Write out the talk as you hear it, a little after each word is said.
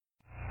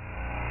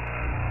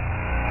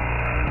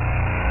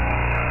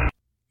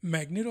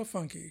Magneto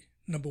Funky,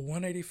 number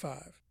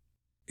 185.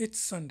 It's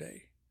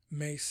Sunday,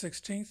 May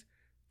 16th,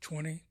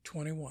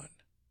 2021.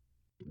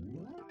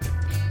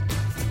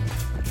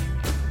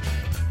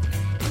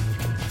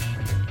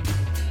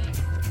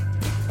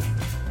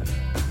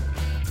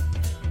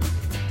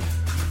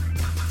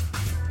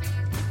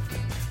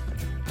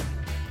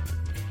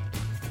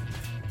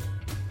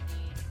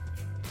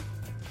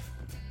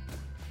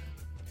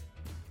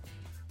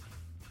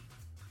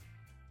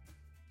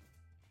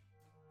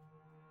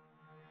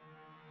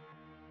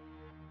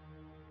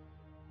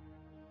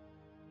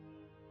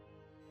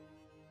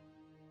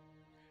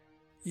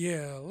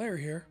 Yeah,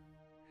 Larry here.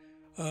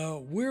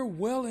 We're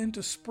well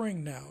into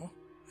spring now,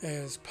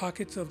 as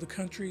pockets of the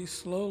country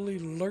slowly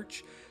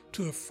lurch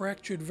to a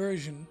fractured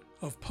version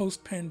of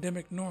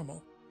post-pandemic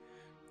normal,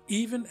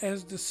 even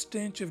as the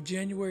stench of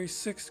January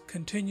 6th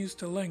continues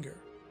to linger.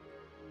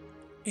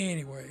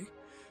 Anyway,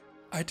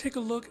 I take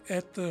a look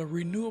at the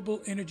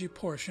renewable energy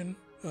portion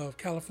of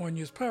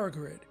California's power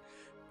grid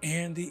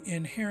and the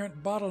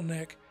inherent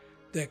bottleneck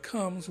that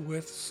comes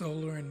with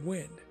solar and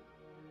wind.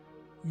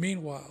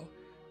 Meanwhile,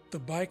 the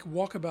bike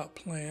walkabout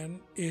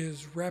plan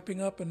is wrapping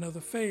up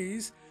another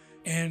phase,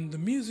 and the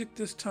music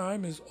this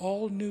time is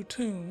all new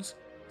tunes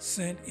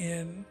sent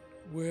in,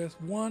 with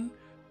one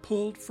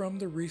pulled from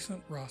the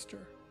recent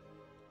roster.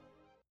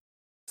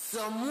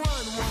 Someone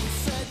once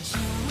said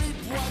you reap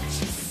what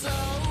you sow.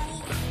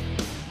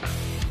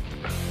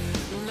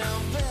 Now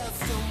there's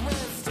some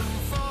wisdom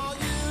for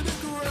you to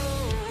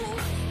grow.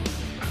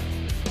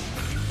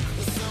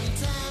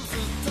 Sometimes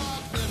the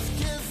darkness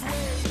gives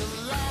way to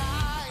light.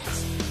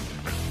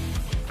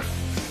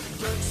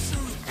 The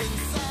truth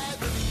inside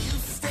of you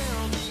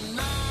still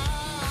deny.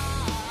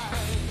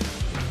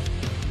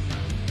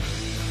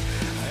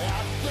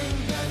 I think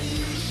that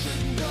you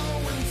should go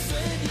and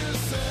save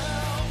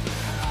yourself.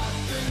 I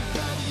think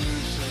that you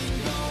should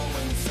go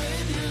and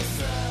save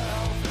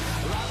yourself.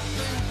 I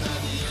think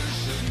that you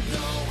should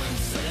go and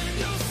save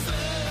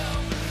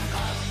yourself.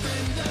 I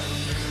think that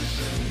you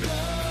should go.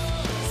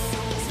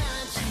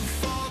 Sometimes you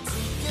fall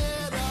to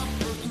get up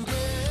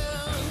again.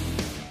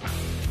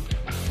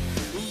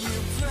 You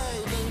play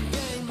the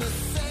game the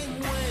same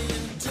way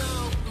and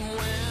don't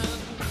win.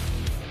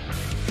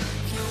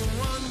 You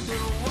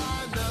wonder why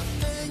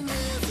nothing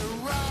is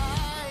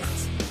right.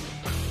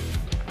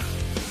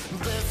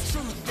 There's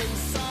truth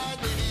inside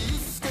that you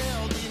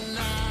still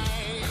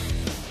deny.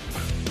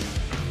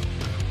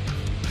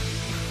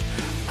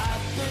 I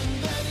think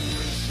that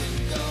you should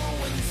go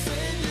and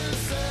save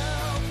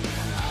yourself.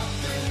 I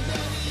think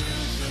that you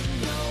should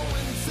go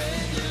and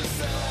save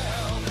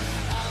yourself.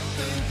 I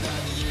think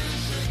that you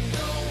should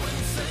go and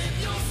save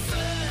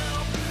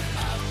yourself.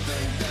 I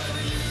think that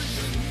you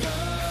should go.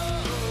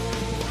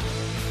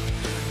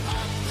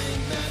 I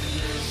think that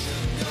you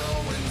should go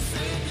and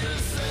save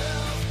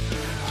yourself.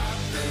 I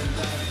think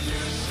that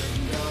you should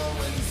go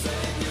and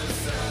save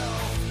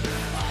yourself.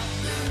 I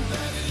think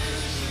that you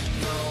should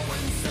go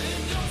and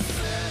save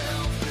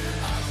yourself.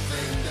 I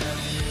think that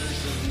you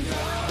should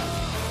go.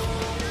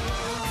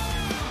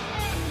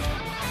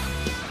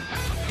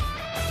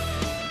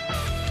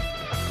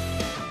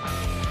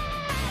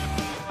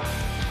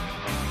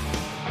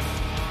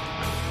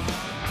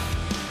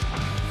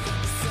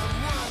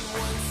 Someone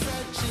once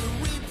said you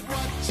reap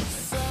what you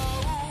sow.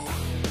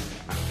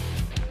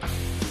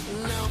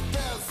 Now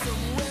there's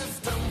some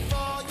wisdom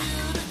for you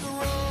to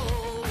grow.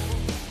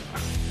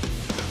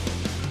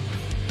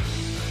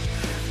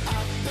 I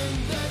think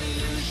that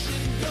you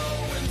should go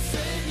and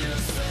save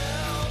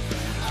yourself.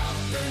 I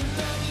think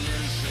that you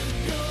should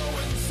go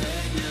and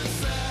save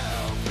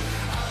yourself.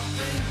 I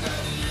think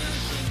that you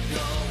should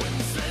go and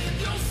save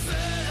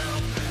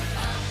yourself.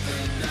 I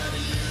think that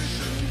you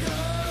should go.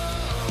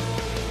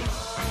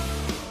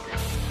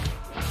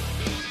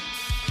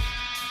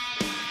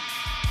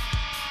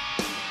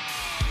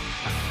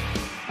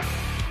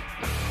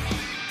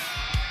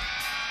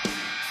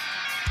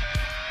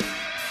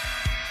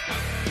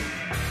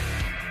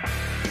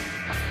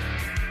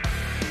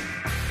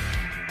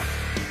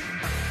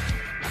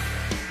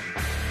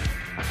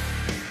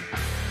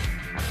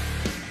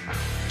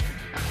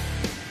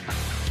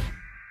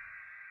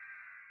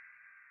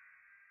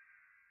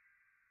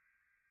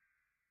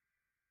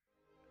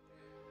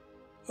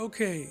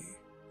 Okay,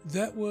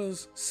 that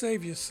was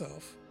Save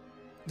Yourself,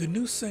 the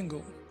new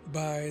single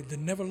by the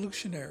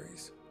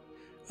Nevolutionaries,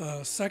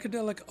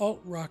 psychedelic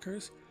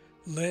alt-rockers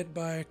led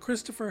by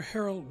Christopher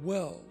Harold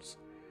Wells,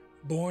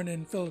 born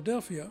in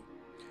Philadelphia,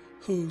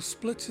 who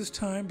splits his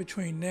time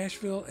between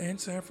Nashville and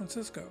San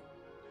Francisco.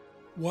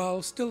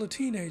 While still a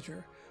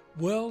teenager,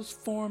 Wells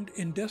formed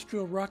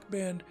industrial rock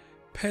band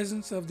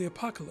Peasants of the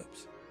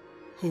Apocalypse,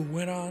 who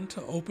went on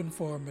to open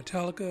for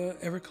Metallica,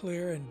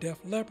 Everclear, and Def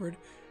Leppard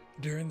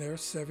during their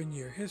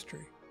 7-year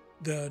history.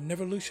 The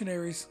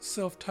Nevolutionaries'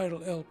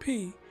 self-titled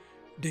LP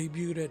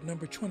debuted at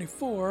number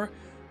 24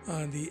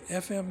 on the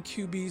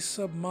FMQB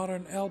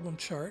Submodern album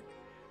chart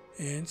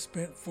and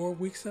spent 4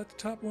 weeks at the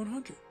top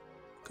 100.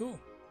 Cool.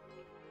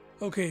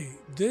 Okay,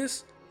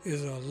 this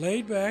is a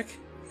laid-back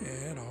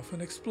and often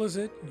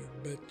explicit, you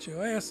bet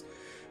your ass,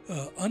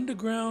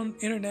 underground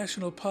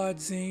international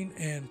podzine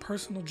and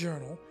personal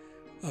journal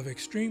of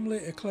extremely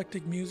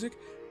eclectic music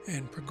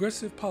and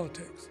progressive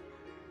politics,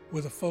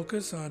 with a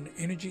focus on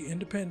energy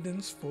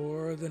independence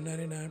for the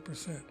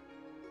 99%.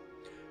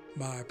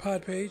 My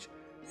pod page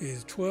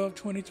is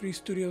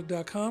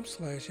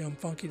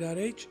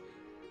 1223studios.com/yumfunky.h,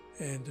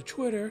 and the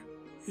Twitter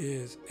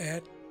is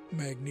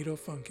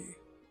 @MagnetoFunky.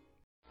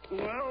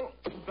 Well,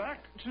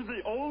 back to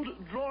the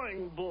old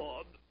drawing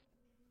board.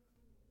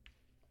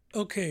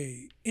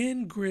 Okay,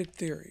 in grid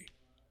theory.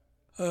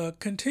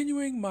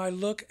 Continuing my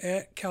look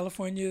at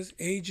California's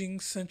aging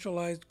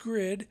centralized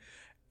grid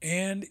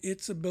and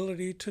its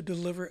ability to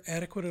deliver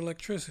adequate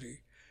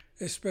electricity,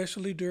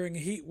 especially during a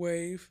heat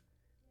wave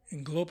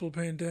and global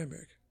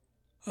pandemic.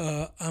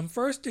 I'm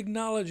first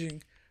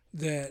acknowledging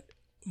that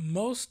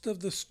most of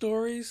the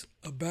stories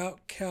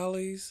about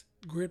Cali's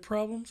grid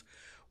problems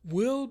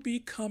will be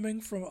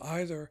coming from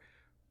either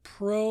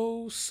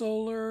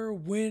pro-solar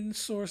wind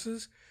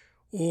sources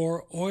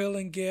or oil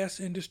and gas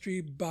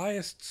industry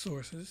biased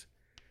sources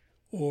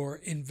or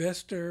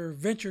investor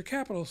venture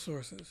capital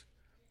sources.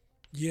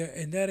 Yeah,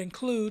 and that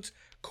includes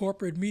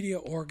corporate media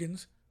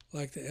organs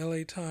like the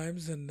LA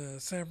Times and the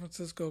San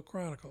Francisco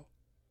Chronicle.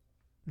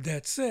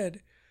 That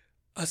said,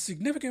 a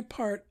significant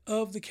part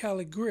of the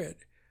Cali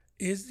grid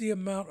is the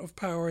amount of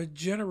power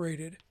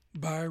generated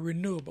by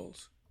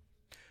renewables,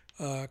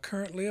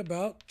 currently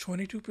about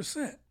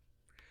 22%.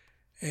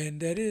 And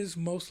that is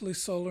mostly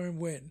solar and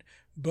wind,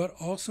 but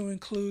also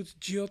includes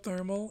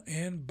geothermal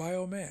and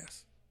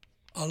biomass.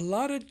 A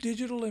lot of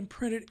digital and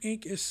printed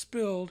ink is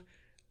spilled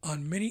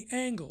on many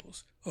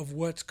angles of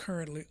what's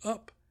currently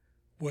up,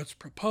 what's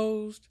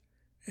proposed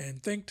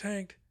and think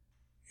tanked,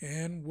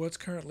 and what's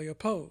currently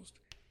opposed.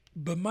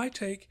 But my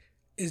take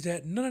is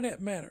that none of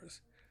that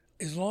matters,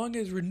 as long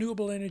as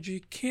renewable energy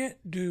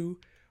can't do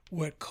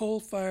what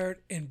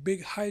coal-fired and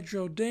big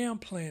hydro dam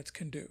plants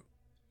can do.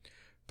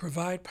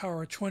 Provide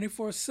power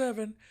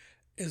 24/7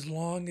 as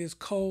long as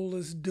coal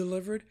is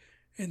delivered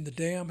and the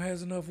dam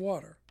has enough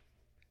water.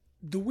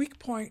 The weak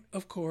point,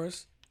 of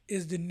course,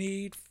 is the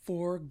need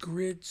for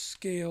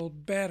grid-scale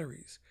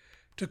batteries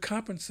to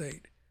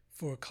compensate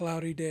for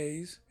cloudy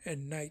days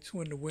and nights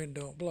when the wind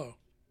don't blow.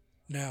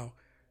 Now,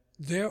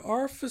 there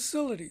are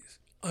facilities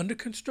under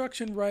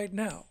construction right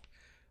now,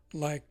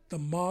 like the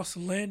Moss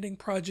Landing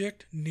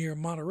project near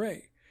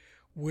Monterey,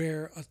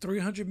 where a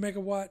 300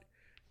 megawatt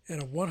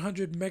and a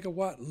 100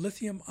 megawatt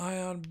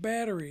lithium-ion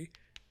battery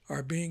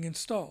are being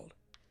installed.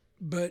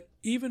 But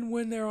even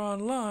when they're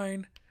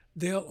online,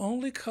 they'll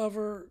only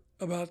cover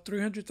about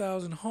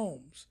 300,000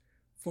 homes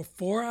for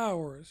 4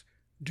 hours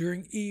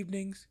during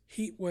evenings,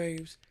 heat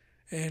waves,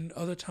 and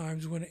other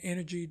times when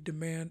energy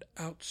demand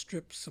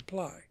outstrips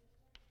supply.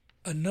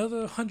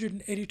 Another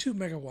 182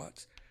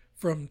 megawatts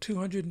from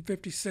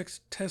 256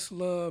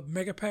 Tesla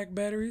Megapack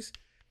batteries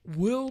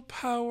will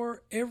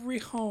power every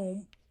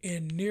home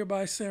in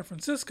nearby San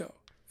Francisco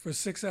for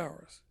 6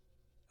 hours.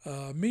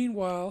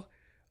 Meanwhile,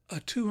 a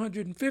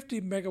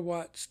 250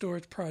 megawatt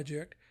storage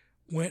project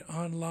went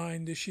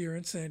online this year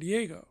in San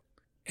Diego,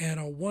 and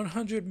a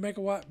 100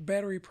 megawatt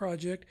battery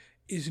project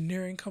is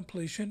nearing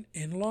completion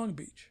in Long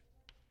Beach.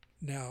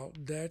 Now,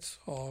 that's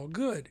all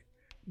good,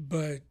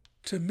 but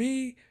to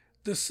me,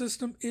 the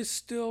system is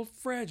still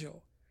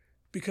fragile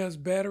because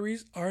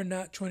batteries are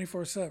not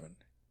 24/7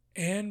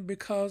 and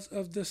because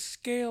of the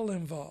scale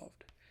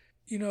involved.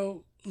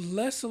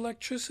 Less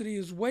electricity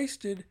is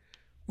wasted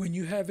when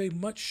you have a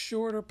much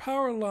shorter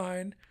power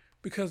line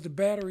because the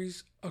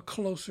batteries are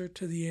closer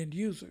to the end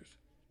users.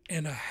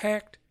 And a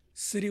hacked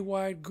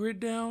citywide grid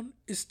down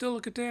is still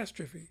a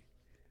catastrophe.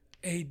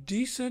 A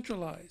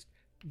decentralized,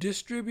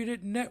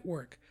 distributed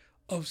network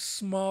of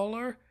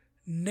smaller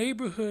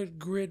neighborhood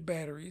grid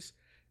batteries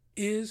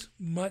is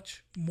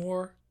much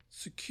more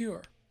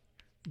secure.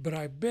 But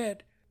I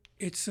bet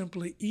it's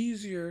simply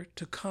easier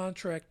to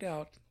contract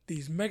out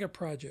these mega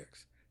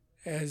projects,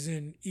 as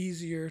in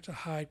easier to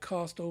hide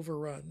cost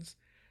overruns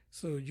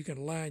so you can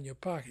line your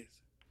pockets.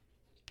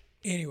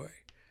 Anyway,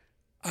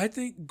 I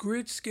think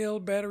grid-scale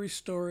battery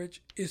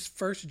storage is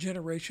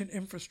first-generation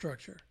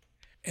infrastructure,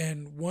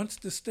 and once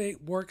the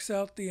state works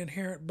out the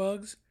inherent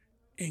bugs,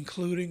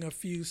 including a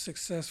few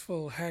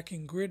successful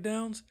hacking grid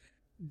downs,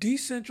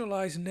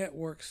 decentralized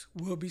networks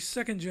will be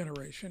second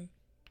generation.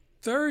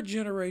 Third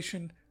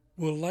generation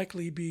will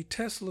likely be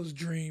Tesla's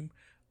dream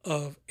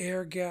of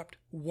air-gapped,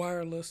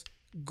 wireless,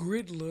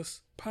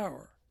 gridless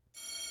power.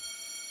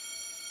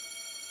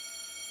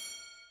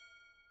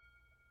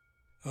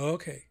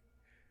 Okay,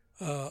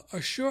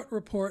 a short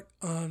report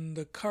on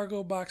the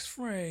cargo box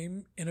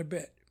frame in a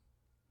bit.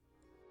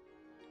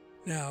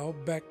 Now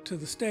back to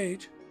the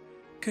stage,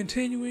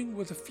 continuing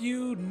with a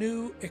few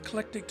new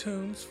eclectic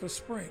tunes for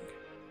spring.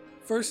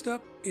 First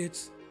up,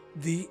 it's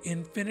The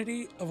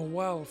Infinity of a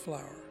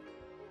Wildflower,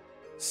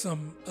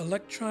 some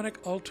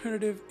electronic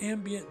alternative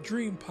ambient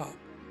dream pop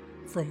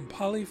from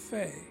Polly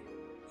Faye,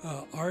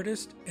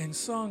 artist and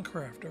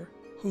songcrafter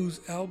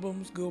whose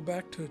albums go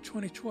back to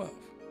 2012.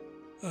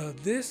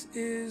 This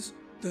is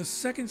the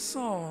second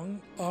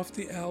song off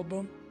the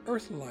album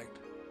Earthlight.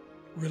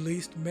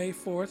 released May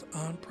 4th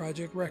on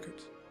Project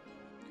Records.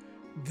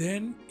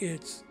 Then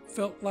it's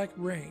Felt Like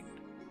Rain,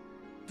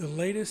 the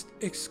latest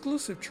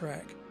exclusive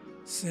track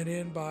sent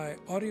in by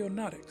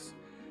Audionautics,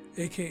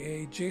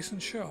 aka Jason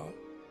Shaw,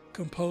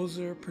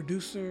 composer,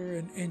 producer,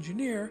 and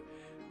engineer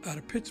out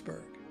of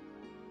Pittsburgh.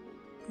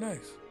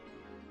 Nice.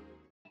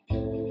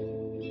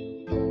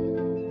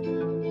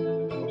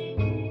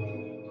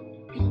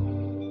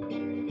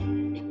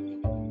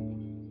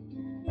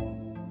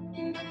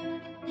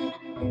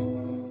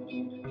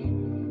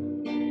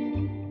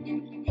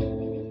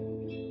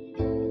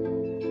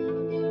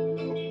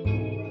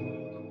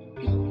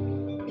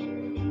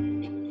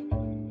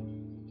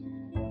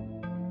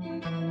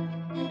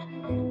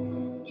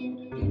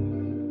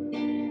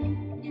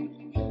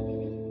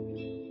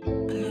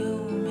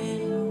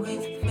 Blooming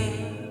with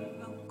fear.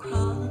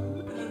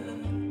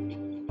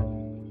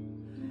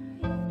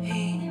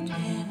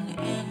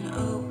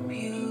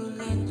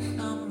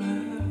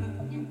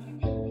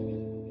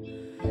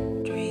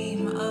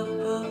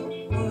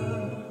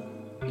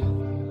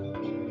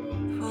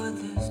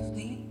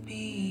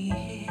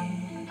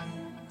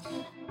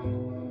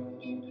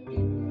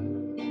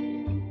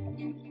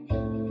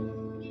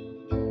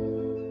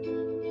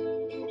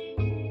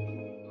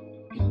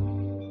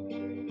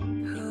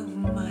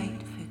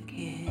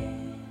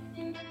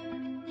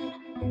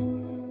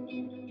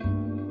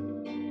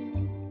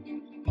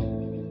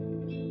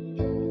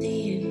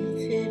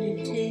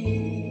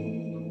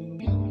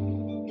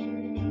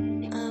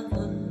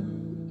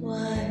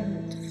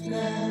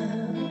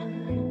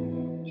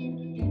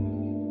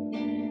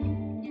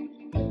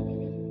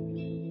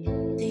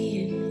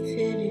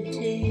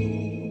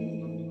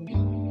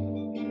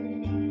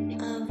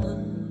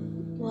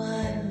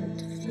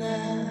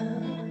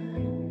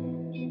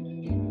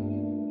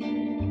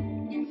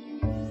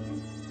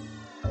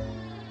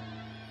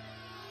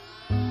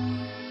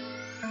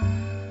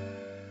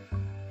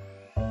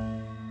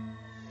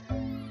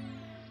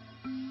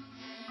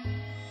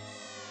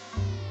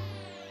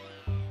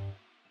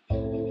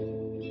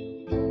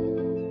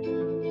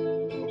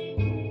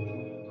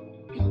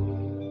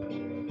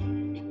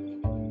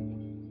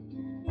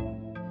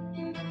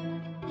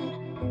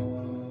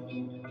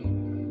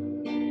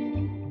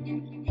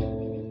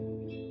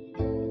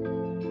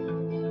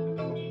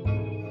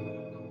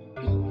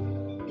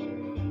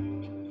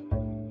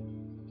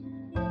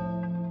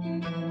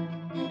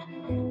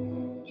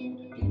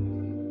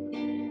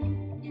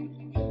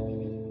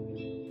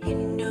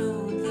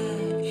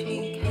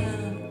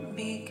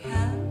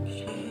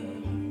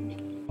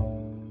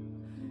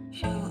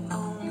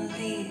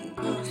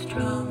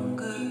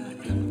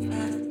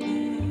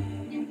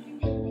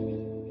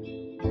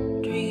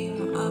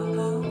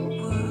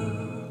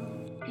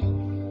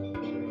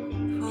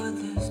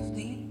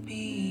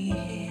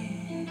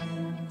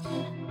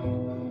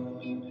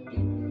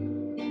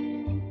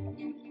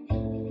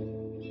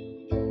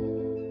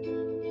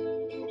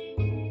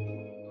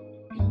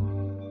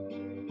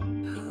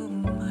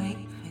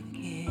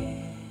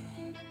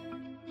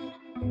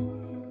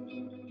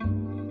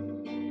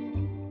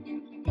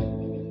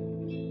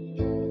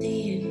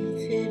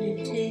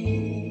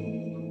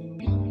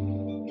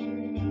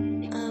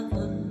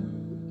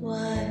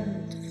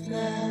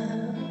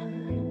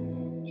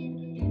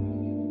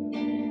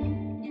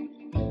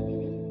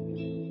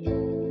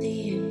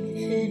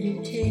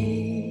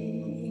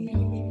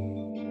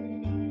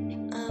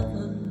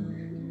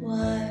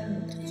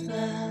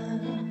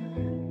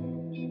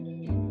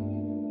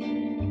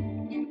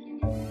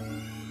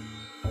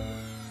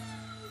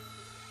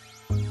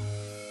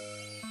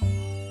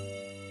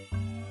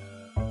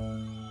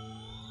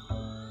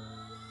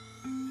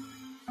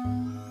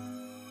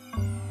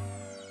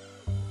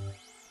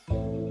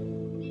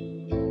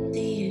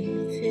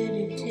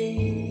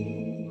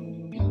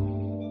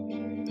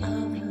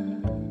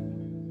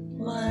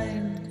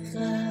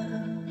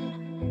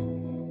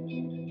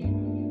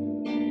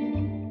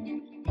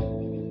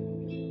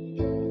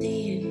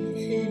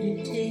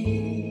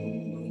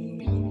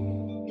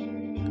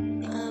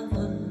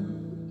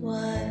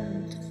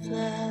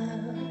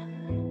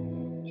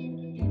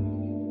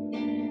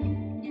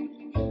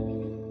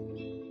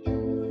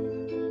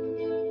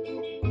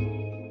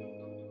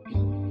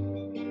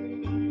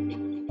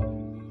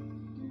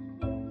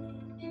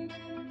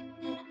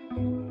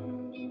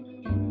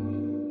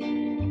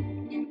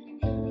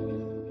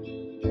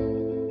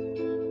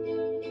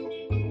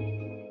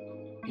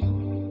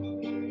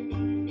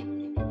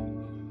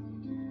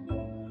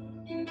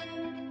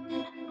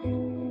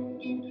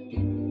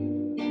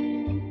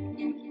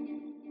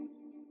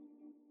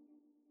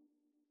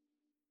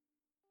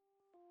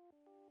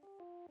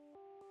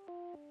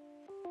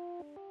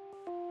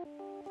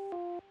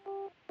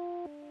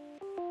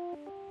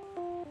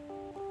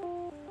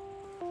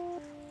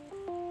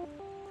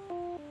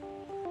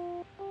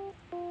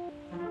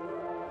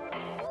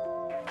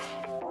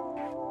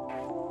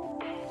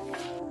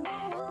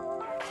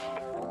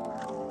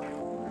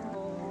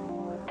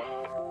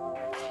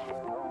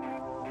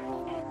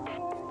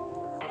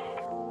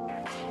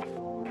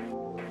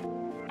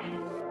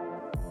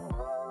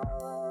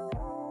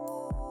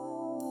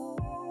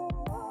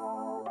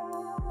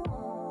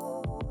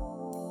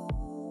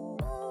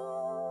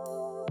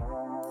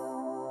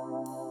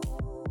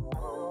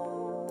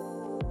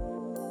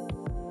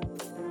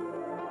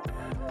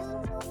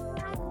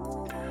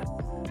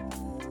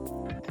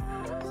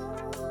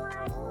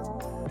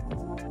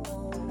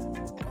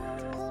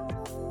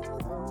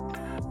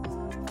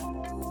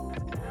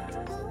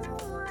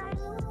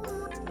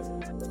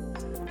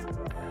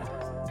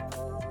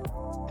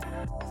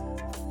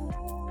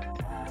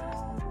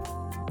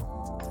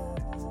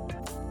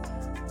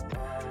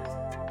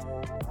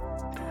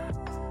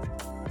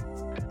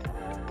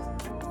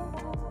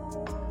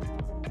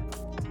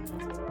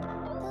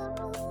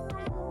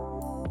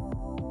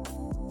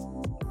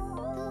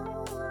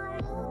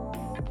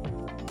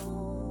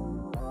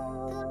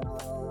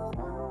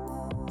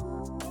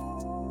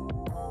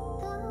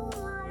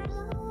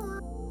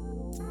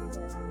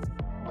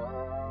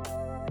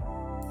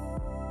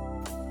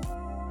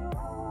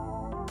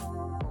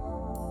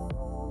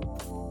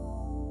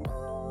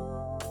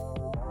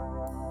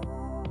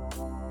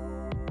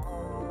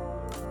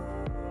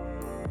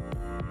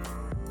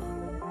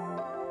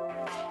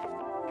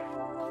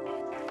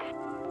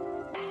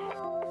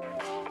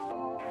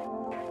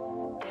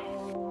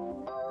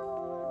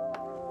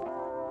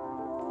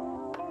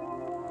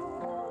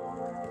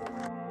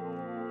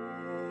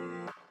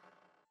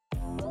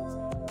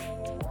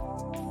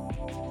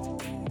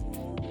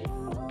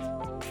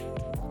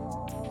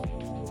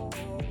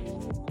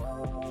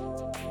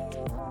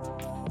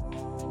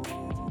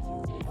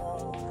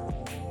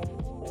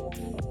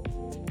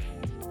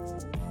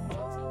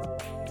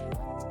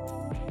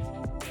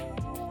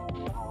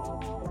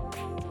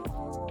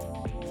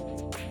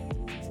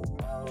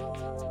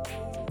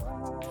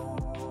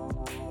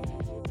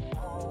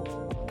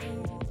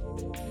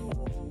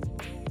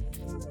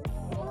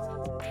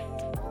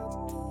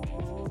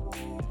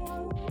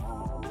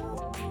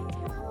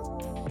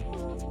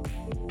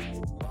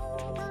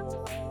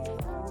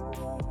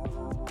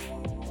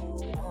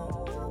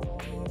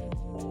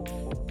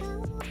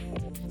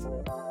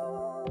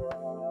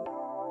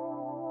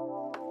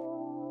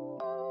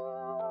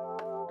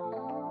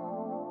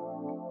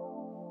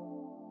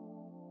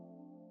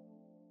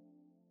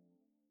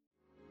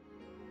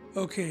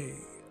 Okay,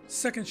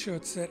 second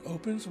short set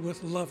opens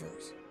with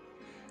Lovers,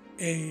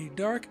 a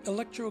dark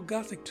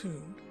electro-gothic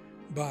tune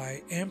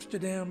by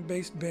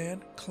Amsterdam-based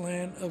band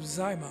Clan of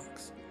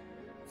Zymox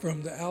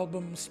from the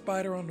album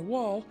Spider on the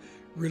Wall,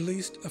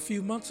 released a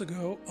few months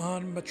ago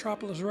on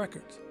Metropolis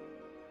Records.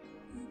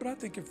 But I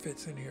think it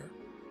fits in here.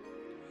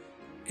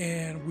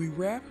 And we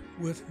wrap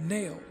with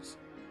Nails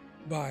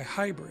by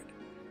Hybrid,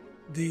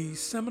 the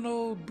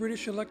seminal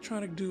British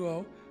electronic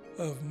duo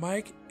of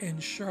Mike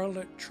and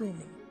Charlotte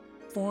Truman,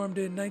 formed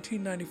in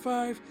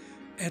 1995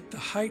 at the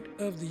height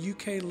of the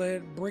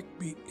UK-led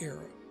breakbeat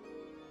era.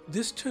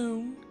 This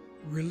tune,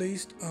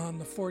 released on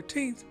the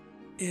 14th,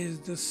 is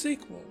the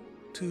sequel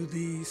to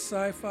the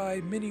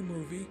sci-fi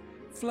mini-movie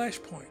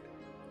Flashpoint,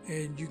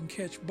 and you can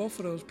catch both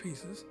of those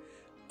pieces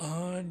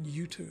on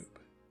YouTube.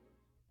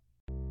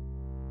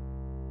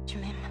 Tu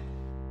m'aimes?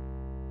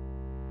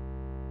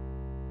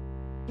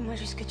 Dis-moi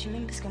juste que tu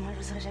m'aimes, parce que moi, je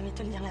n'oserais jamais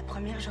te le dire la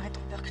première, j'aurais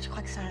trop peur que tu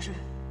crois que c'est un jeu.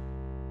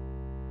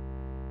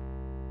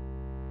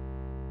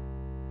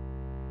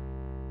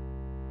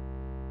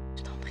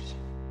 Je t'en prie.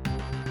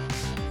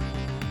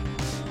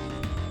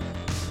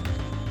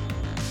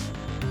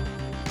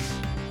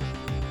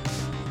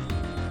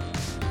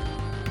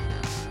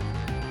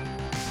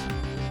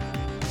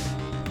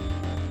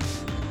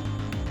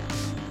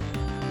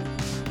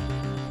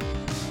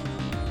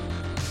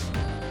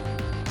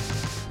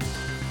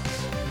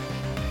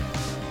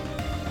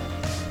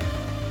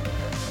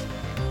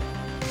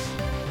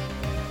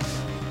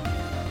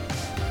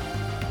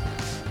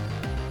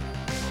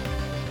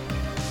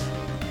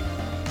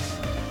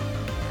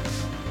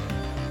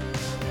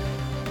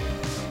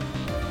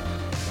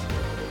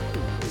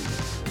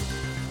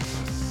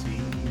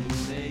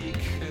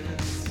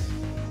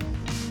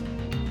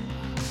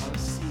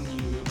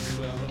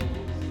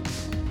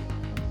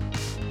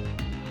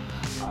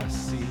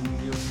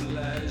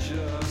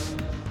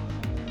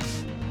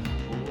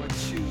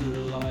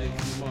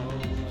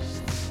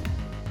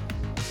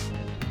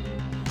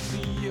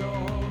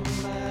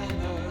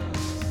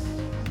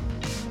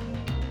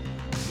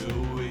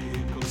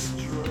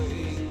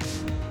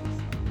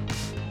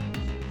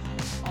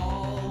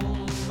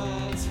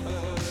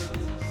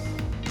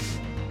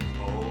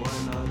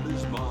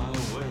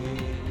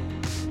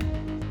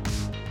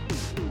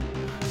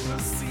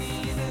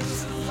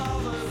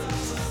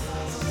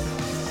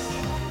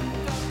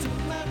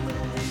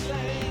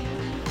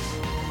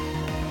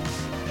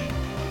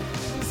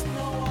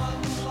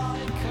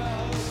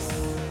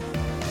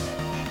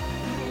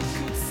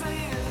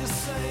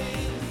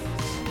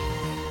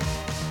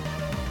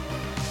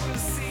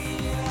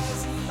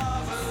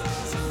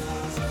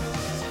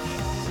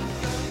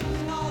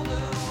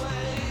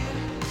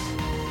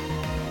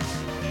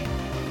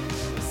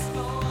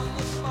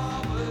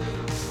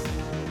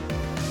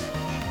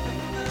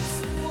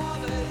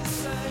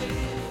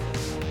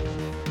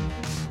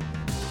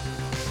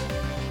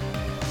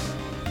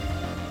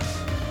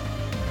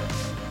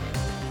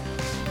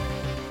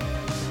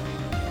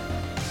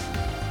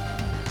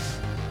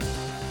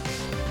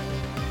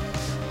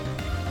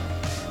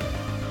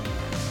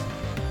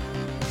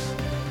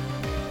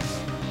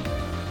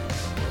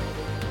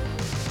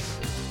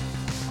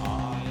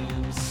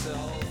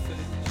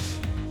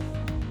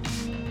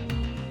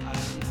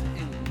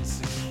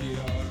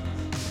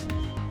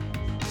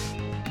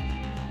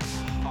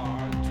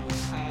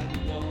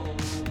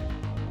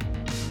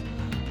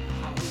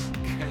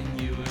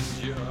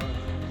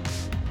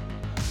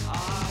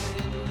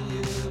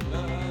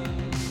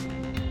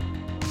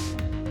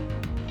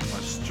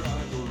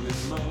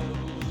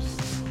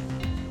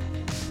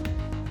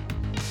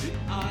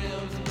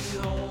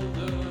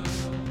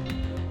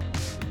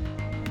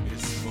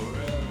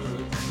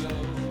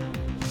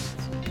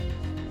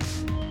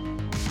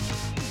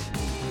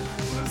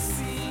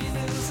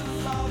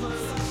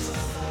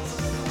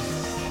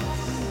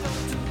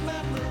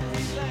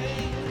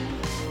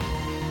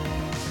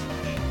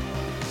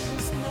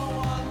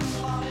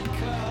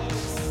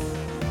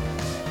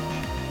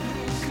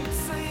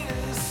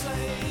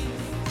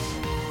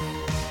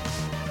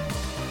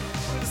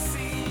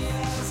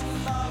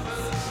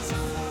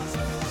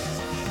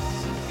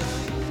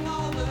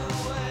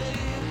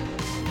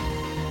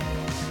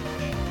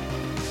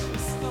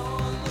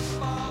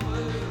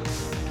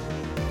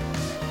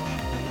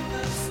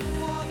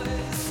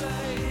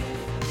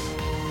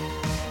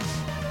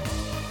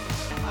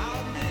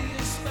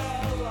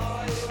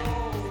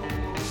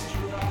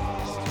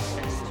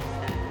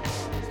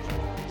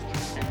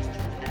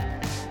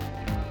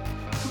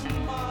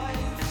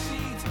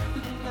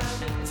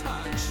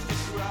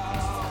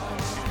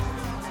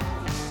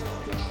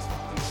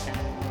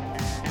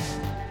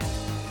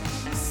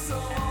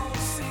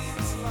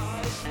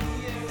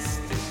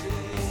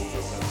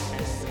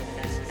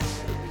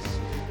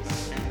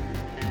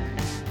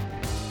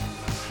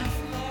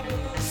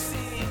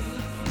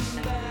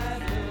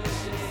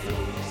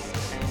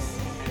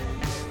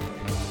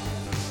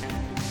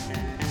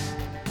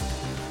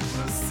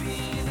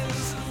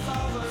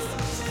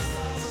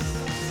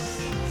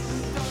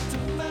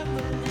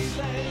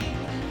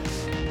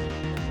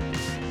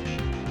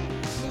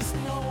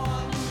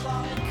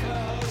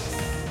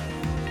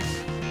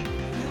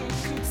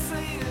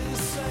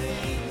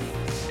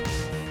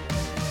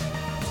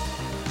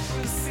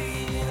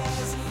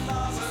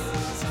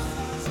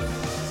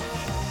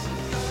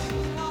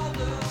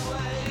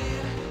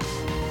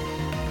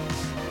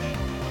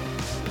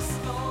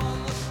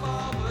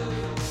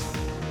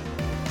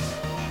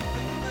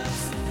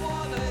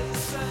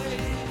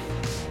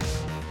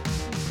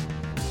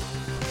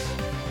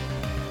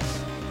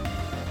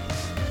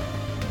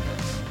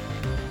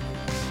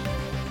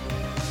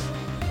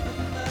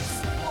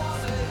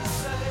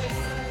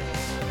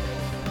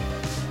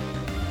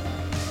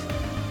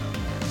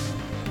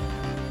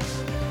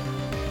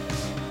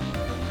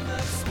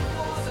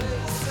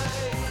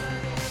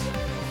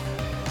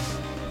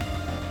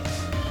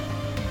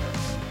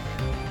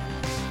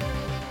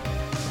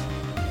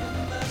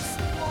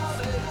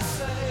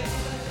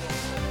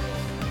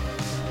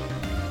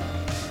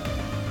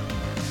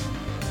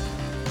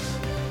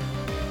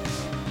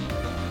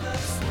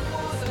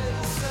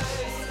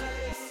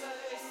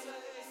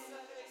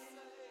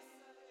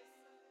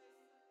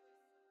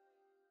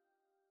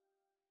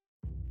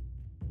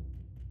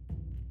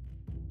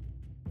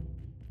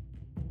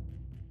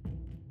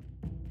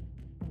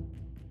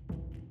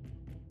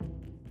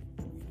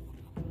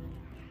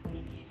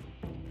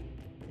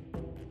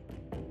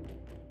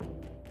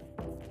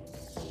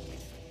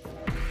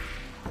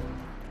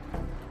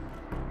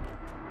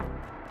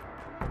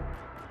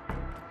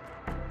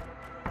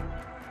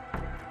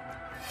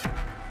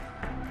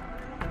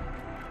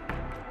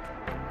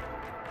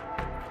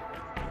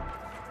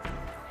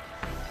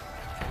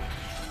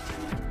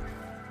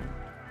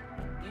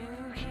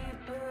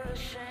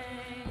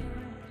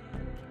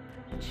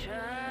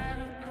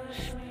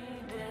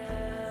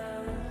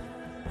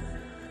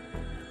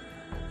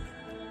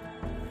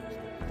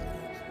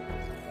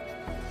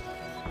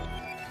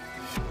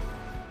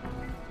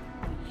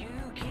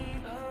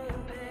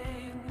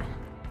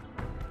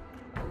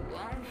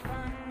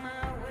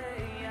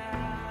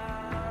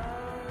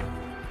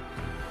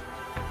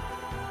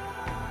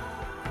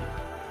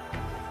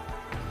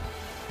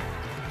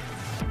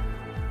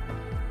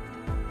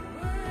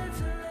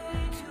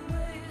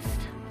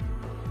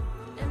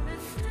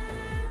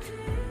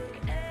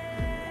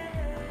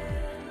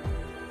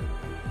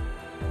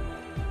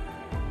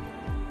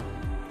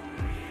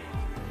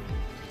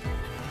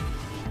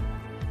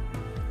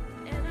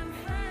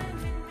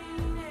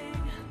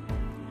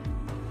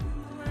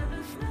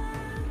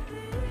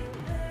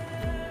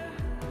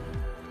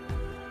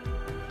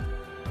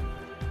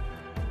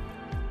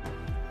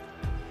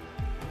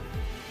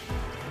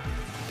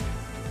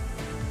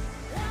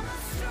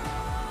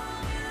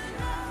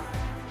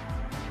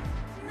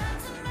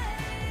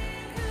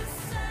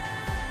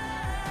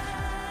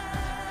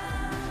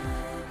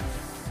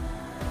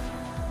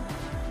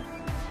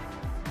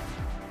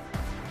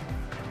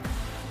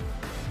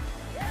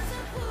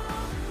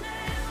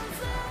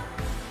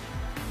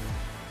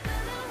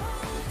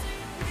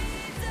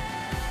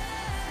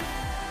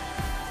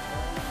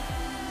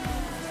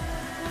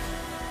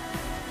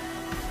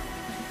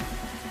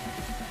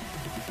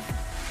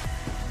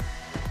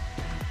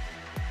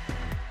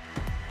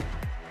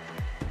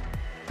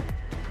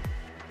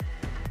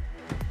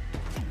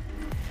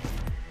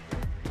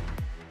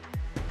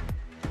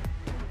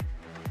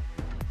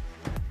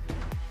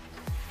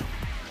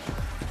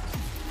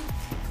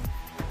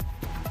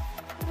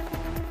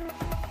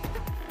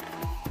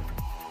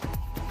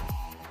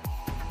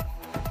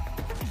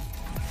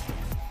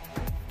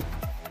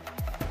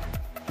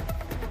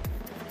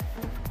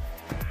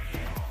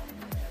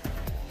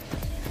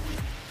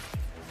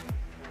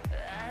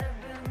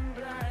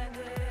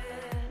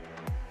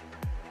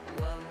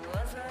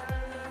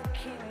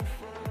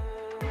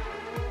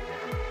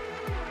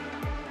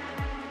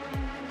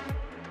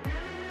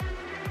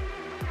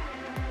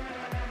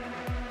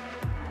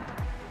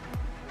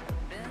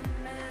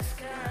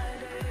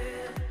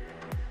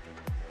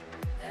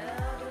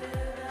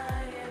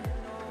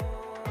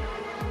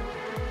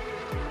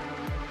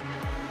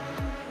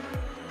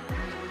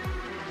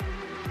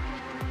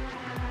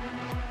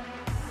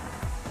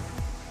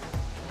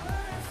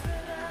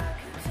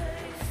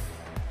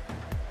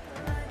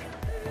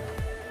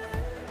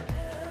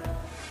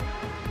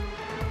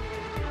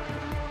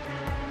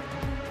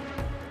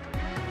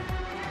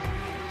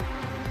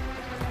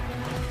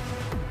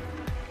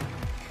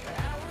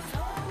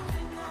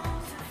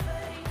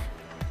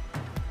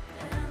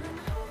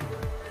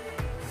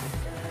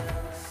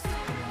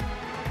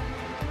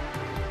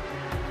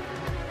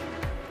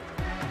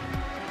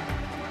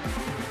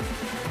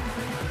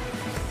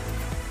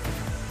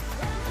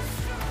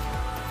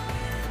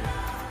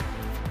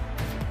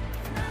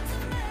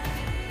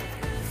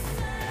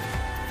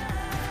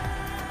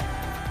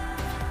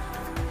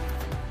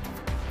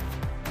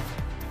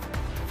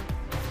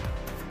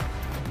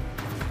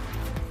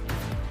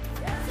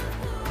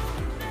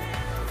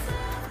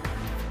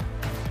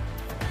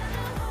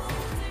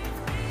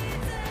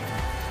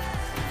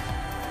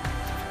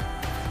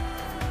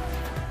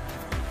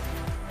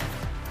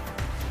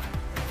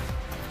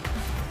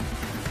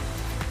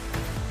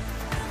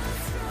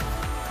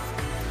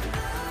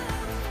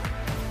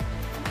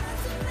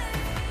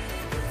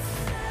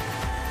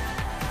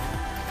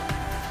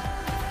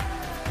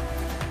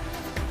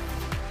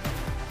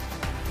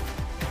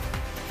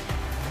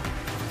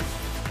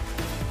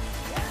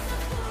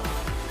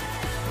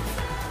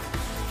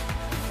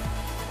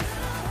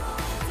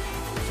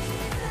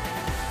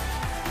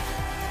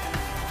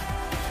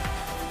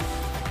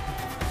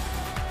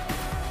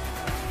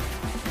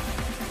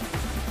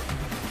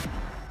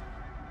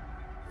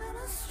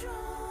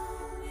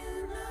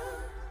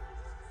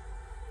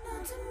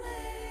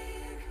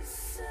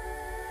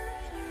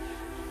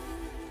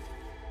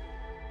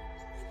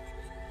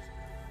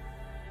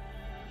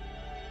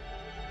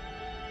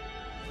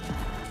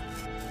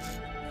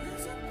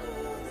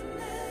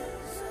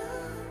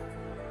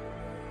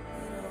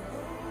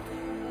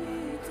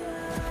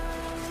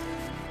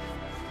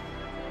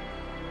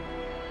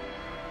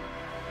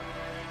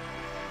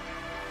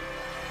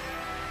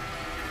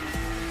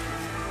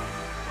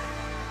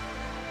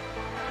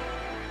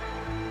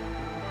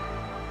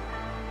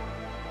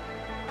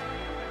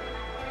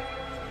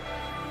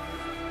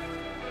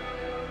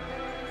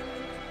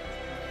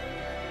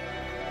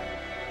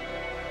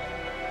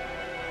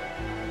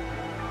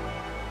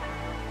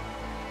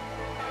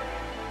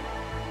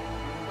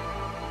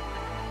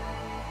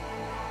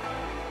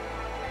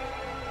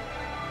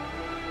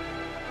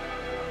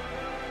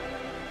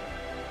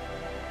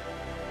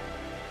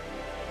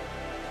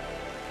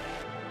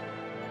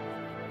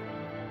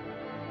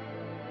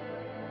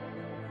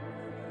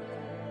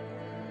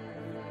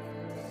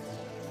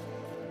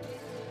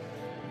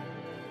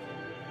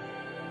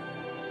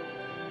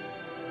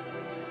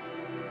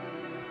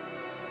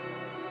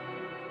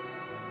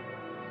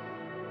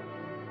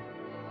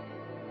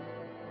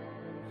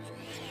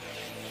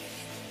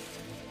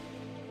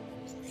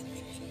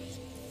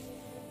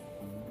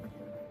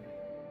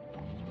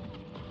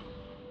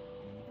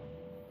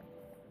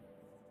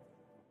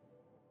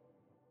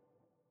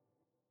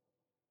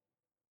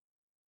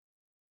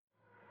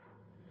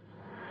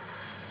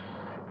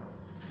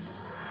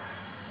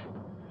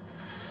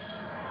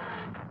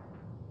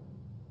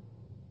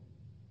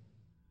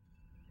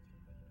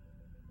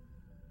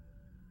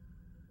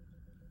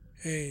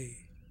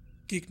 Hey,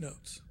 Geek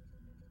Notes.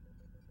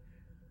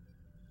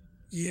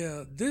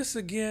 Yeah, this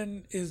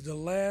again is the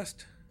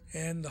last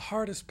and the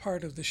hardest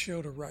part of the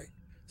show to write,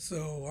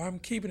 so I'm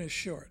keeping it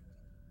short.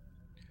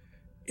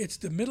 It's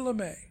the middle of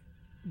May,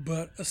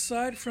 but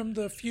aside from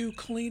the few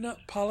cleanup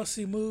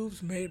policy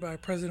moves made by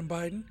President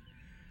Biden,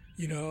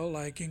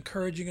 like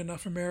encouraging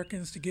enough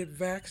Americans to get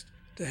vaxxed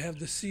to have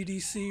the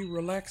CDC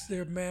relax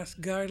their mask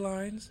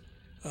guidelines,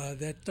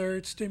 that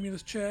third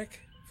stimulus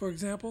check, for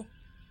example,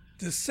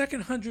 the second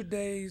 100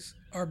 days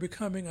are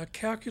becoming a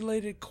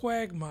calculated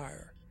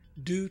quagmire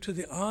due to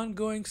the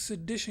ongoing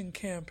sedition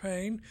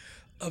campaign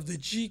of the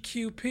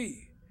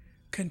GQP,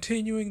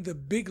 continuing the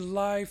big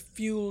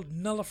lie-fueled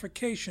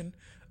nullification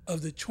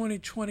of the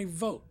 2020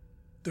 vote,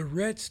 the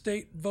red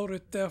state voter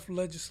theft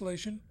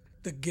legislation,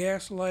 the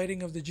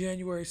gaslighting of the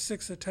January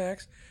 6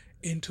 attacks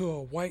into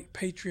a white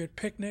patriot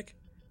picnic,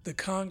 the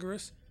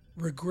Congress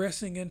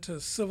regressing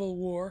into civil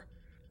war,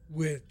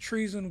 with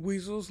treason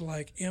weasels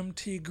like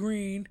M.T.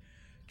 Green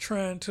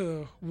trying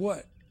to,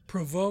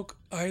 provoke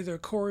either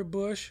Cori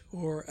Bush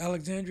or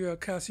Alexandria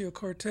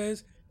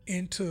Ocasio-Cortez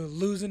into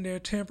losing their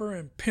temper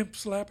and pimp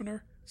slapping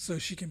her so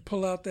she can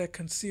pull out that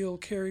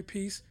concealed carry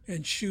piece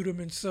and shoot him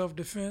in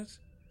self-defense.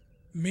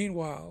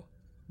 Meanwhile,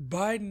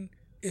 Biden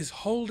is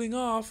holding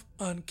off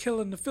on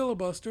killing the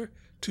filibuster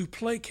to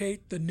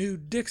placate the new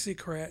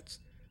Dixiecrats.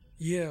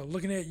 Yeah,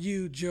 looking at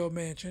you, Joe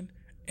Manchin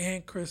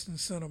and Kristen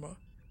Sinema,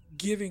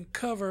 giving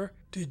cover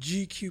to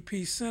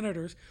GQP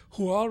senators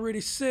who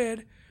already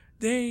said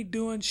they ain't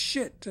doing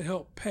shit to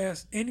help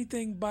pass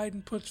anything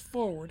Biden puts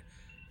forward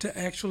to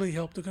actually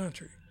help the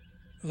country.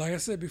 Like I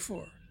said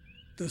before,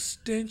 the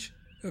stench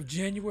of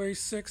January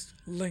 6th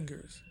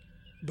lingers,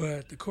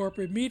 but the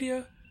corporate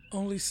media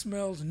only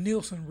smells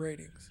Nielsen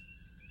ratings.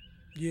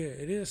 Yeah,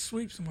 it is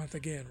sweeps month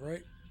again,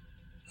 right?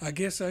 I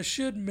guess I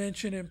should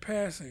mention in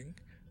passing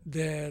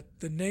that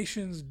the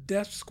nation's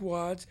death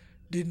squads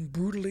didn't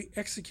brutally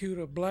execute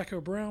a black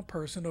or brown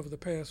person over the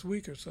past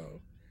week or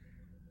so,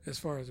 as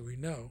far as we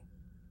know.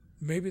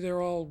 Maybe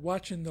they're all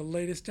watching the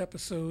latest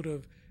episode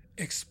of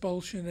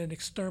Expulsion and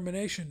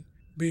Extermination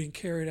being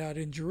carried out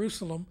in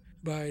Jerusalem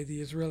by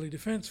the Israeli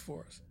Defense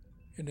Force,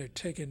 and they're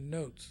taking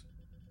notes.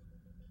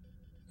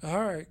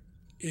 Alright,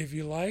 if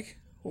you like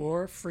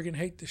or friggin'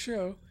 hate the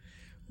show,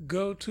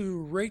 go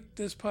to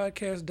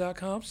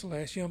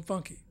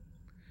ratethispodcast.com/youngfunky.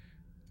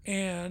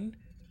 And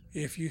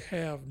if you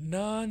have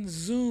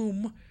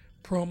non-Zoom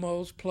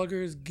promos,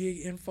 pluggers,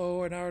 gig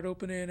info, and art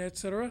opening,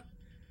 etc.,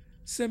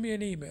 send me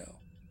an email.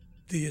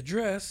 The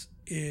address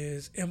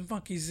is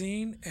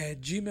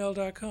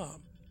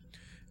mfunkyzine@gmail.com.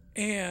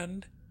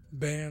 And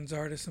bands,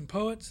 artists, and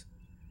poets,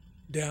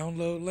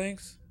 download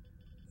links,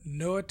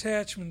 no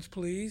attachments,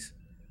 please,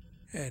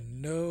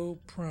 and no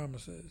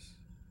promises.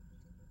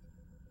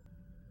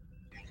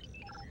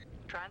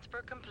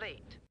 Transfer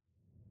complete.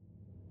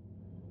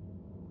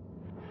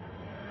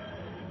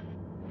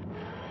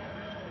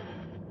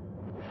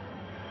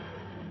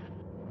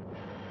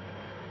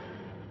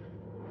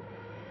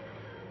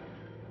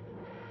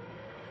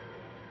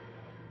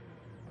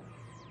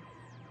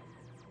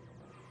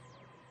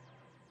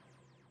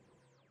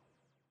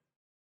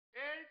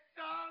 It's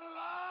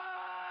alive!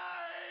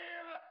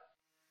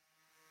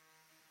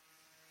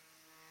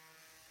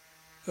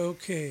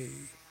 Okay,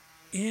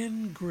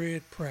 in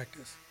grid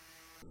practice.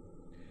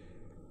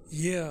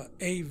 Yeah,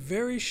 a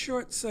very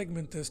short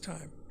segment this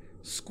time,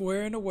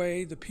 squaring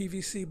away the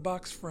PVC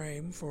box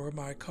frame for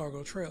my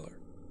cargo trailer.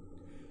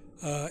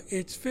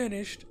 It's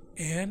finished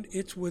and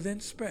it's within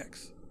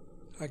specs.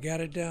 I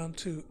got it down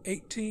to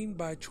 18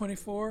 by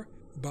 24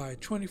 by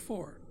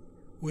 24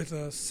 with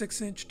a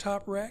 6-inch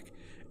top rack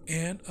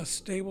and a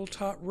stable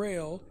top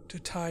rail to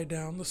tie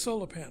down the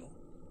solar panel.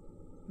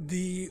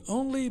 The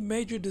only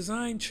major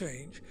design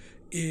change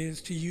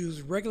is to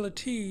use regular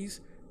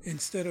T's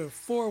instead of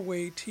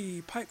 4-way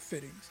T pipe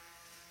fittings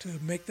to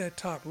make that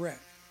top rack,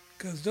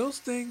 because those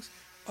things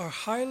are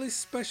highly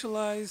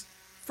specialized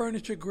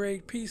furniture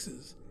grade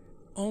pieces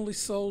only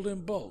sold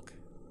in bulk.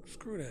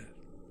 Screw that.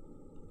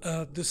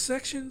 The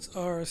sections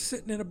are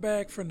sitting in a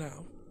bag for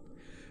now.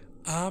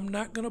 I'm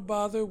not going to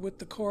bother with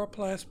the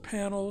Coroplast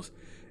panels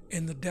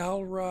and the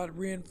dowel rod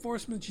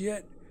reinforcements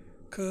yet,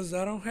 because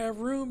I don't have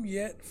room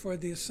yet for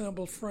the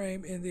assembled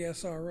frame in the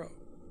SRO.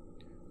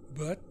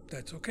 But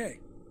that's okay.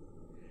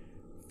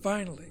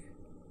 Finally,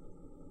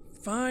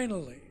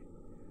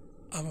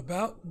 I'm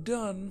about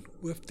done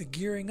with the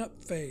gearing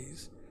up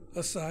phase,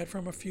 aside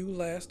from a few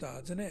last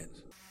odds and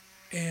ends.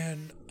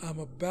 And I'm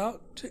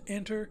about to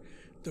enter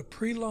the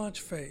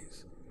pre-launch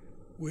phase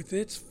with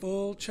its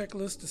full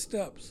checklist of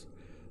steps,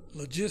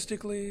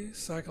 logistically,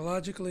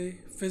 psychologically,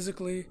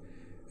 physically,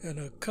 and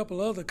a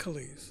couple other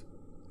cullies.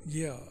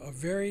 Yeah, a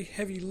very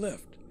heavy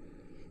lift,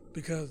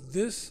 because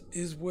this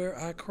is where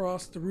I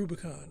crossed the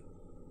Rubicon,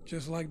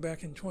 just like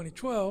back in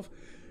 2012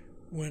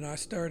 when I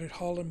started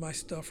hauling my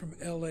stuff from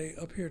LA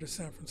up here to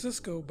San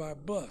Francisco by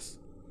bus.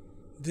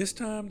 This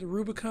time the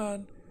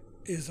Rubicon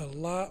is a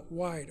lot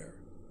wider.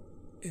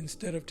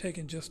 Instead of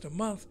taking just a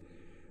month,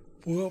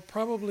 we'll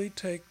probably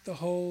take the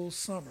whole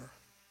summer.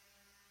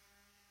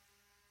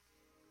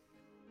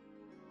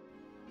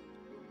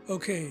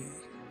 Okay,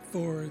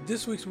 for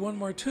this week's One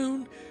More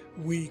Tune,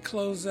 we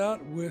close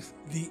out with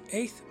The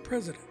Eighth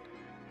President,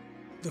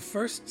 the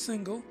first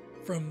single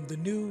from the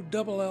new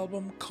double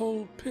album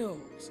Cold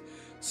Pills,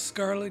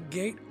 Scarlet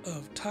Gate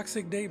of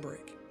Toxic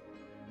Daybreak,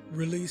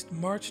 released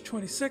March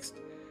 26th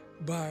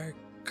by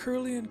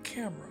Curly and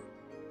Camera,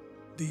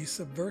 the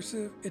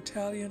subversive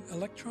Italian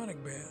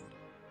electronic band.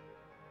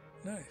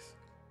 Nice.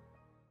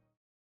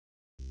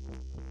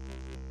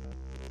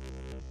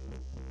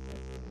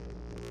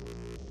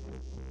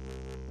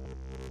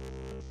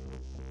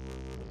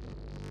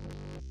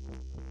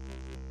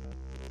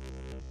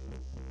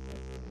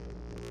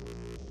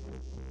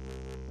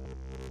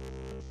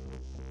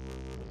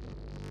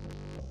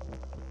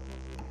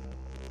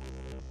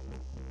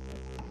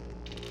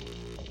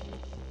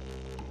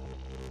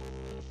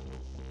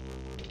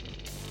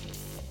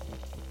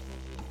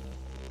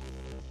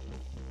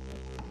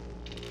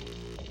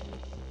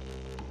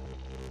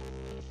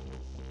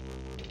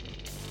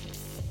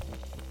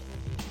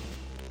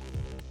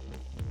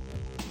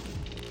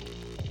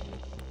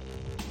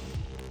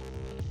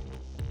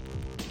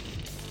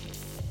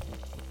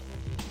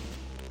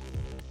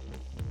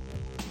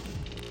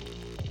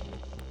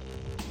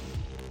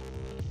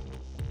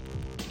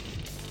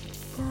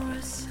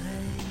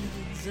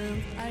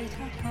 And I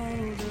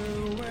hold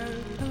the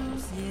world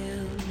who's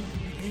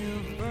you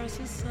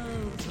versus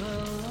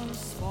the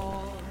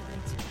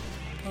sport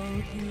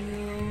of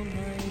your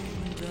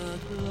mind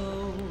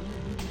aglow.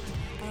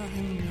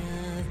 I'm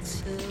not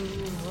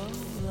too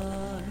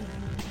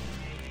alive.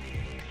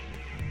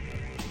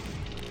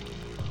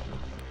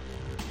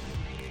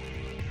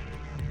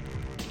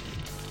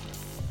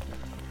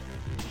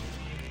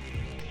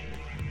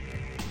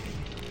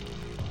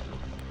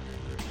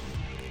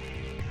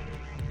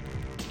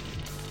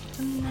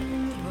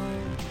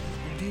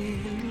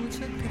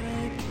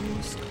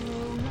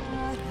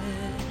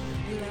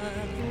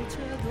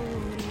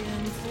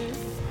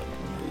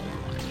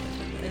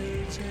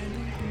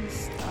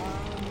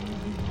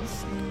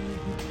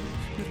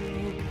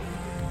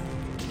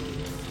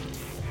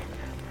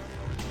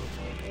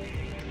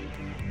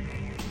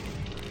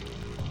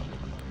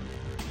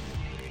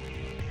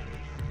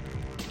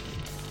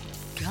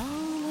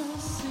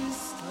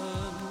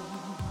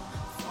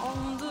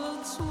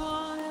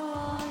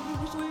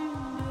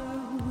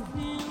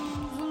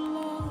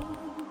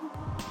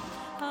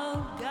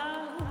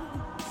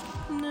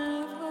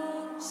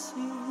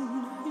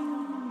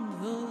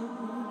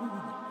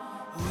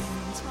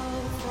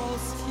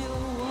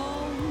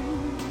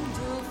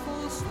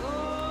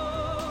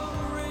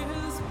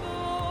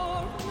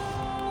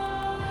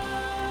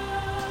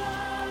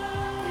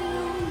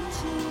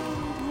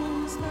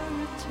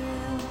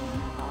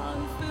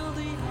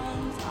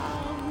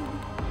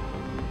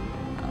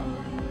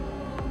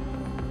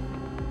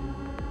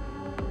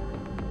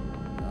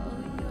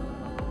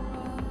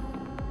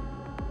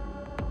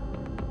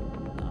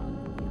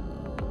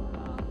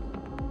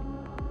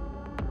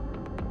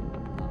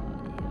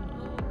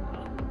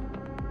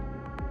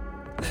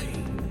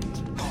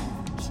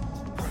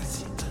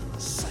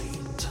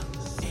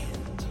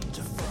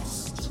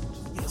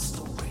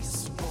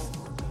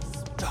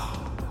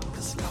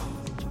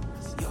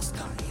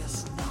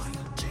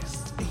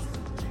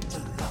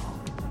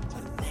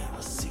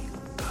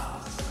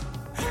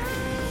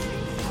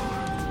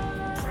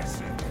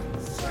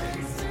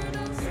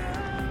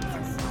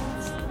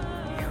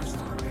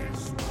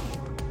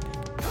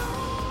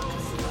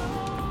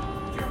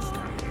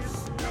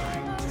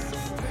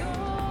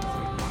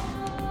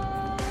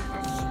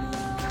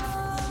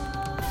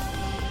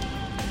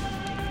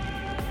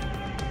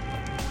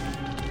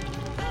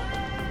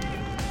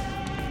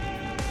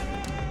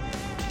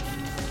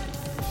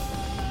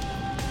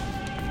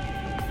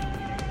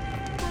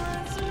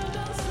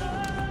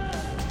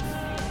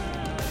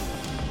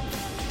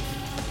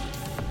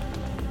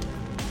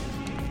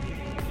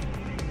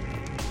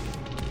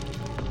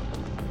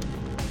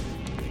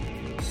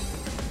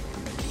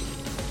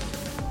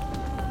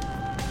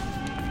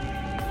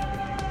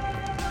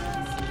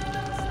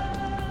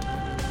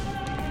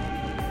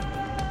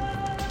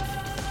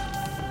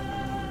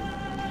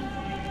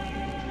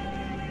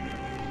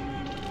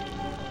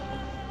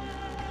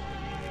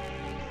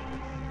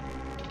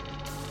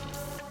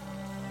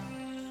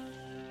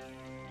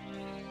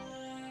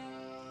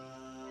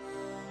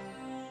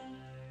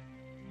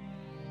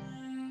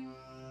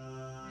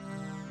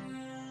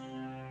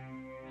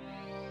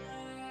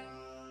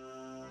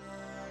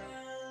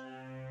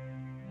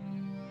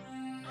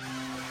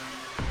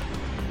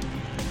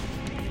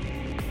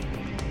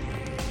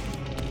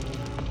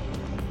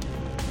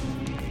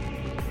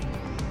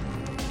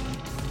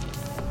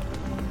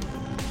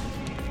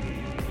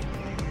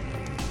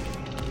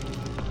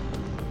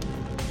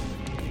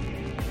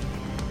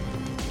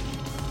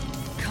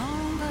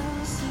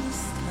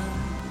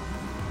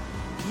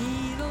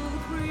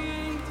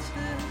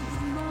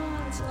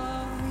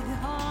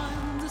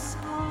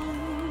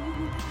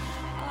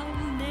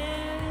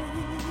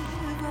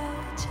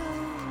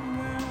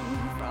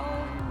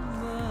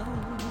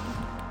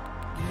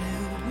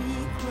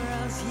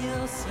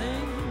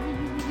 Sing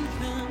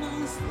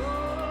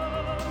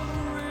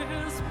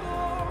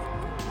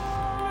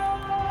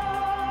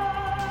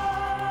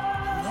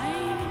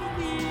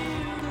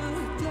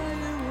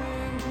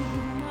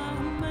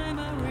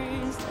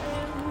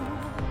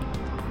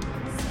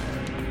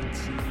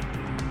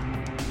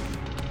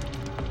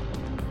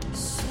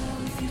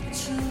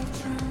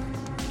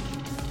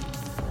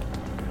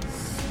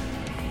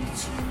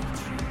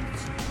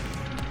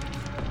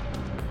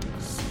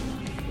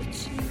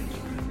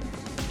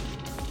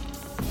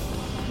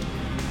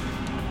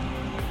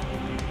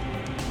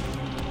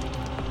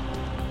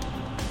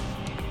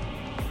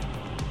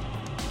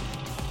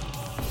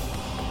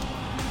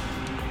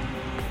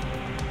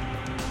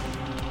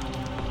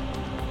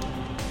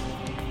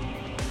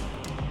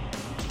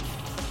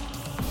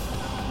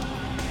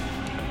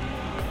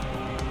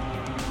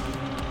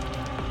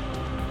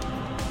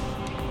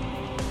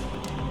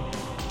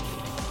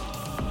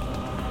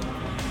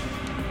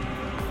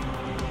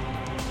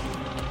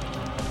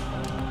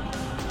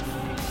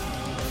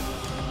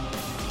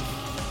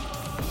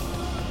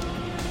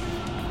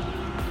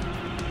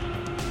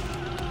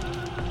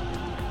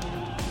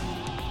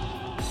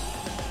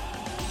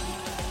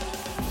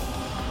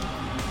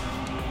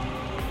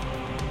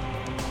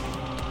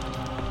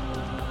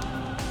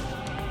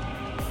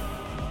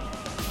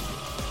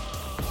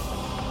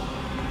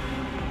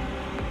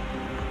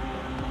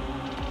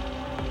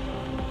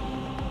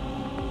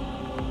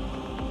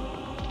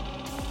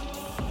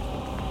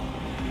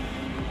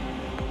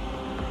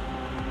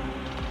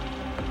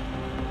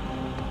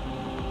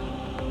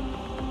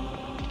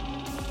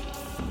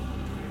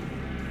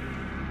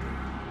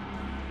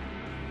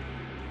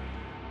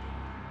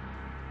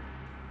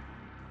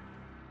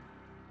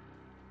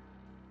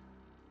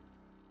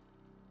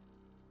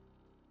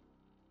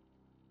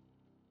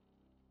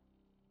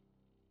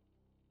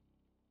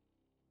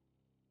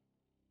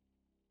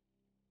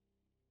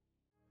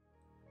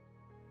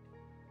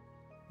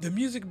The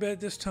music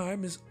bed this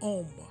time is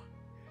Om,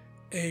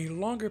 a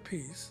longer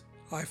piece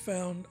I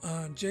found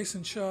on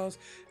Jason Shaw's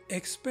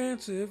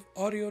expansive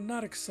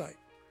Audionautics site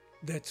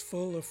that's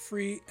full of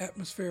free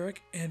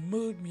atmospheric and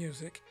mood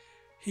music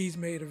he's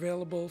made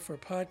available for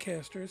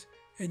podcasters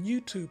and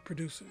YouTube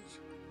producers.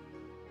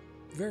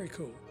 Very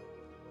cool.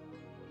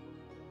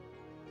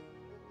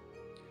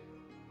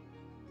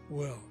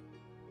 Well,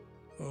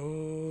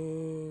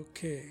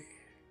 okay.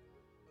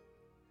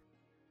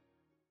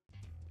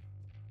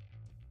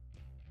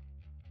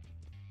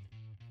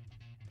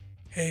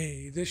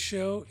 Hey, this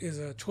show is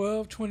a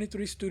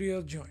 1223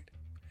 studio joint.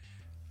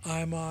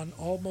 I'm on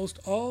almost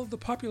all the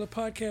popular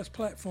podcast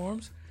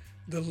platforms,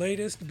 the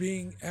latest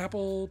being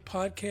Apple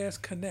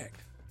Podcast Connect.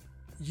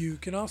 You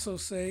can also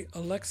say,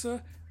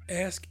 Alexa,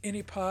 ask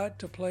any pod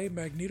to play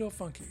Magneto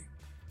Funky.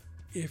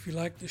 If you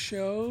like the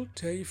show,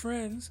 tell your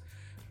friends.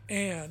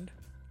 And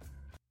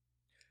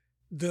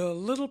the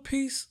little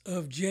piece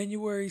of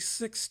January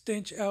 6th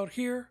stench out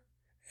here,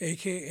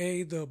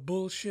 aka the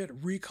bullshit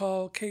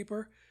recall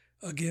caper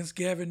against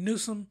Gavin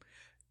Newsom,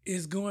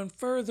 is going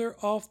further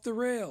off the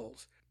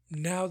rails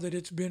now that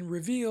it's been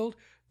revealed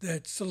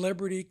that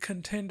celebrity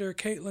contender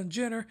Caitlyn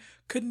Jenner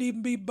couldn't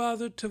even be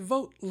bothered to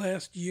vote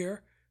last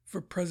year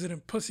for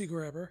President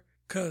Pussygrabber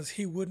because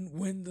he wouldn't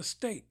win the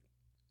state.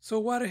 So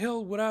why the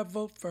hell would I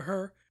vote for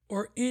her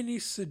or any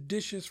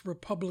seditious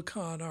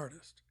Republican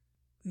artist?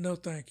 No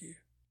thank you.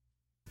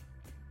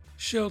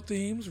 Show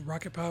themes,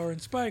 Rocket Power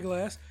and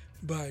Spyglass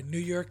by New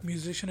York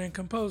musician and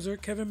composer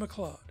Kevin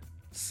MacLeod.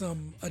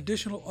 Some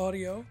additional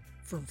audio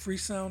from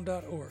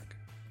freesound.org.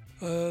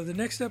 The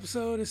next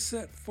episode is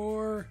set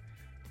for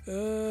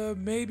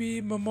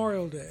maybe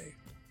Memorial Day,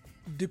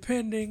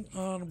 depending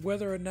on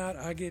whether or not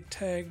I get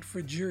tagged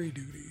for jury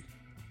duty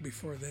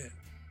before then.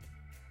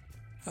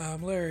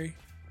 I'm Larry,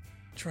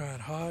 trying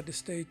hard to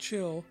stay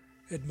chill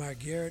at my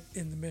garret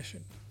in the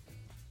Mission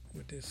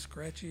with this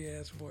scratchy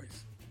ass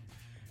voice.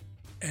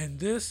 And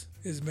this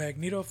is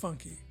Magneto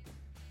Funky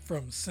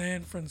from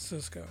San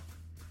Francisco,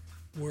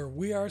 where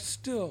we are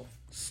still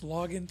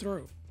slogging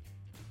through,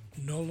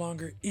 no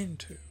longer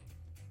into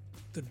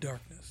the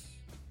darkness.